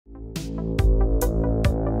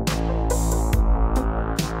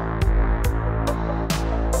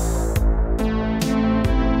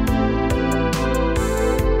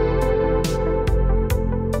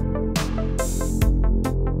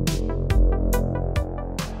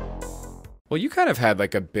Well, you kind of had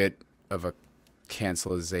like a bit of a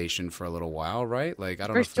cancelization for a little while, right? Like, I don't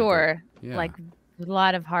know For if like sure. yeah. Like a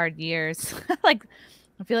lot of hard years. Like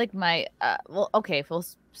I feel like my well, okay, for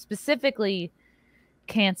specifically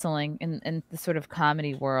canceling in the sort of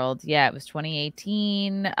comedy world. Yeah, it was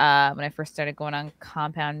 2018 when I first started going on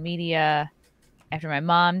Compound Media after my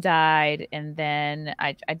mom died, and then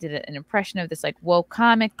I did an impression of this like woke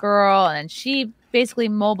comic girl, and she basically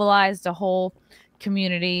mobilized a whole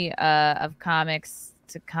community of comics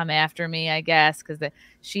to come after me, I guess, because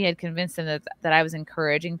she had convinced them that I was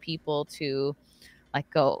encouraging people to like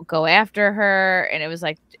go after her, and it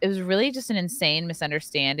was really just an insane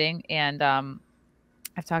misunderstanding. And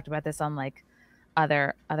I've talked about this on like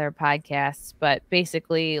other podcasts, but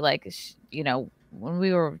basically, like, you know, when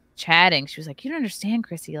we were chatting, she was like, "You don't understand,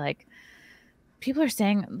 Chrissy. Like, people are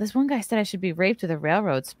saying this one guy said I should be raped with a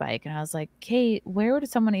railroad spike," and I was like, "Kate, where would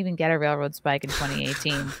someone even get a railroad spike in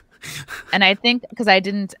 2018?" And I think because I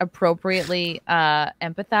didn't appropriately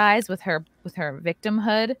empathize with her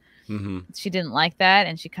victimhood, Mm-hmm. she didn't like that,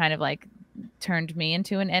 and she kind of like turned me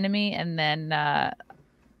into an enemy. And then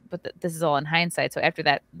but this is all in hindsight. So after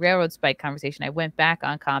that railroad spike conversation, I went back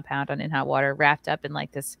on Compound on In Hot Water, wrapped up in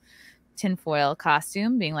like this tinfoil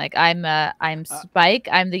costume, being like, I'm Spike.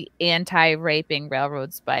 I'm the anti-raping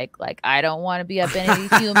railroad spike. Like, I don't want to be up any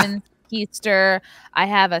human keister. I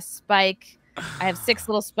have a spike. I have 6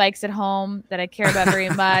 little spikes at home that I care about very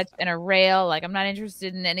much, and a rail. Like, I'm not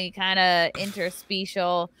interested in any kind of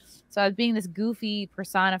interspecial. So I was being this goofy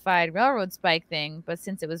personified railroad spike thing, but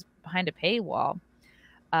since it was behind a paywall,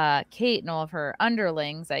 Kate and all of her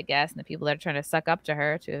underlings, I guess, and the people that are trying to suck up to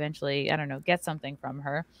her to eventually, I don't know, get something from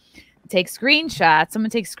her, take screenshots. Someone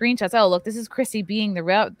takes screenshots. Oh, look, this is Chrissy being the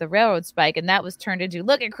railroad spike, and that was turned into,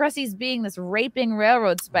 look at Chrissy's being this raping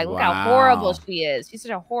railroad spike. Look how horrible Wow. she is. She's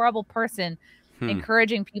such a horrible person, Hmm.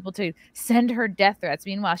 encouraging people to send her death threats.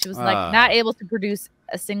 Meanwhile, she was like not Uh, able to produce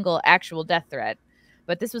a single actual death threat.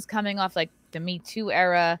 But this was coming off like the Me Too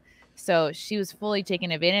era, so she was fully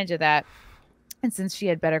taking advantage of that. And since she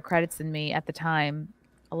had better credits than me at the time,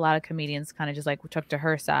 a lot of comedians kind of just like took to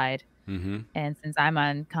her side. mm-hmm. And since I'm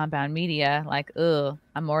on Compound Media, like, ugh,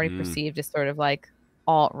 I'm already Mm. perceived as sort of like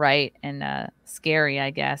alt right and scary, I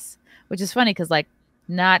guess. Which is funny because like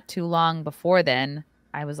not too long before then,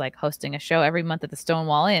 I was like hosting a show every month at the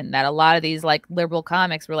Stonewall Inn that a lot of these like liberal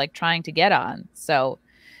comics were like trying to get on. So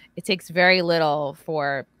it takes very little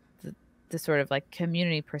for the sort of like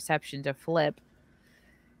community perception to flip.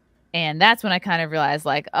 And that's when I kind of realized,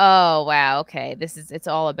 like, oh wow, okay, it's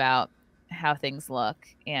all about how things look,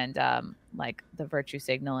 and like the virtue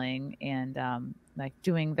signaling, and like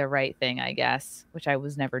doing the right thing, I guess, which I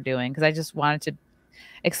was never doing because I just wanted to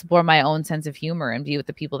explore my own sense of humor and be with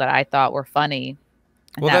the people that I thought were funny.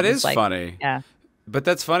 And Well, that that was is like, funny. yeah. But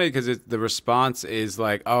that's funny because the response is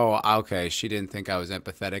like, oh, okay, she didn't think I was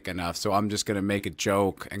empathetic enough, so I'm just going to make a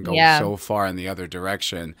joke and go Yeah. so far in the other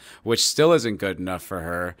direction, which still isn't good enough for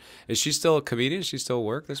her. Is she still a comedian? Does she still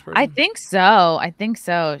work, this I person? think so. I think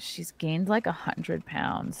so. She's gained like 100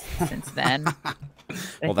 pounds since then. But I Well,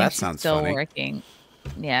 think that she's sounds still funny. working.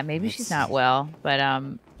 Yeah, maybe she's That's not well, but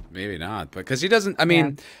maybe not, because she doesn't. I yeah.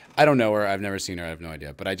 mean, I don't know her. I've never seen her. I have no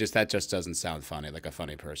idea. But that just doesn't sound funny, like a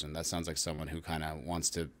funny person. That sounds like someone who kind of wants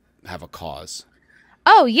to have a cause.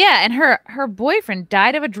 Oh yeah, and her boyfriend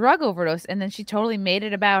died of a drug overdose, and then she totally made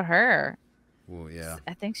it about her. Well, yeah.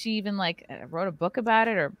 I think she even like wrote a book about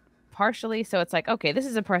it, or partially. So it's like, okay, this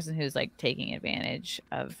is a person who's like taking advantage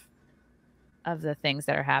of the things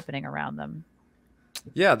that are happening around them.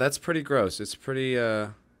 Yeah, that's pretty gross. It's pretty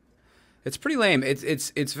lame.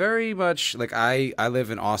 It's very much like I live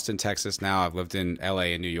in Austin, Texas now. I've lived in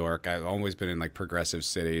LA and New York. I've always been in like progressive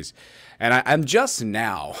cities. And I'm just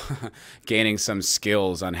now gaining some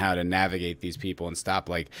skills on how to navigate these people and stop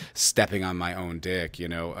like stepping on my own dick, you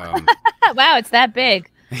know. Wow, it's that big.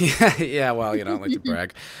 Yeah, yeah, well, you know, I don't like to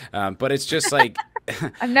brag. But it's just like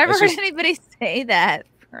I've never it's heard just anybody say that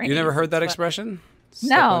you never phrase. heard that It's funny. expression?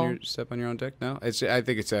 No. Step on your own dick? No. I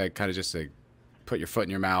think it's a kind of just a put your foot in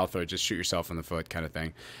your mouth or just shoot yourself in the foot kind of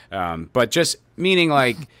thing. But just meaning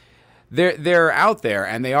like they're out there,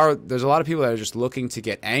 and there's a lot of people that are just looking to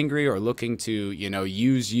get angry or looking to,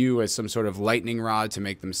 use you as some sort of lightning rod to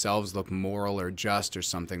make themselves look moral or just or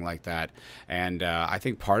something like that. And I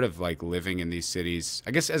think part of like living in these cities,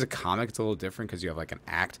 I guess as a comic it's a little different because you have like an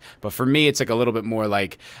act, but for me it's like a little bit more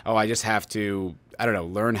like, oh, I just have to, I don't know,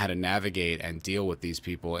 learn how to navigate and deal with these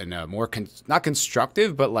people in a more not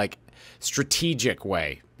constructive but like strategic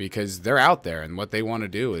way, because they're out there and what they want to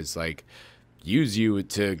do is like use you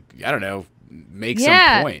to, I don't know, make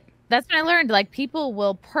some point. That's what I learned. Like, people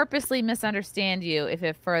will purposely misunderstand you if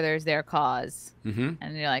it furthers their cause. Mm-hmm.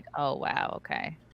 And you're like, oh, wow, okay.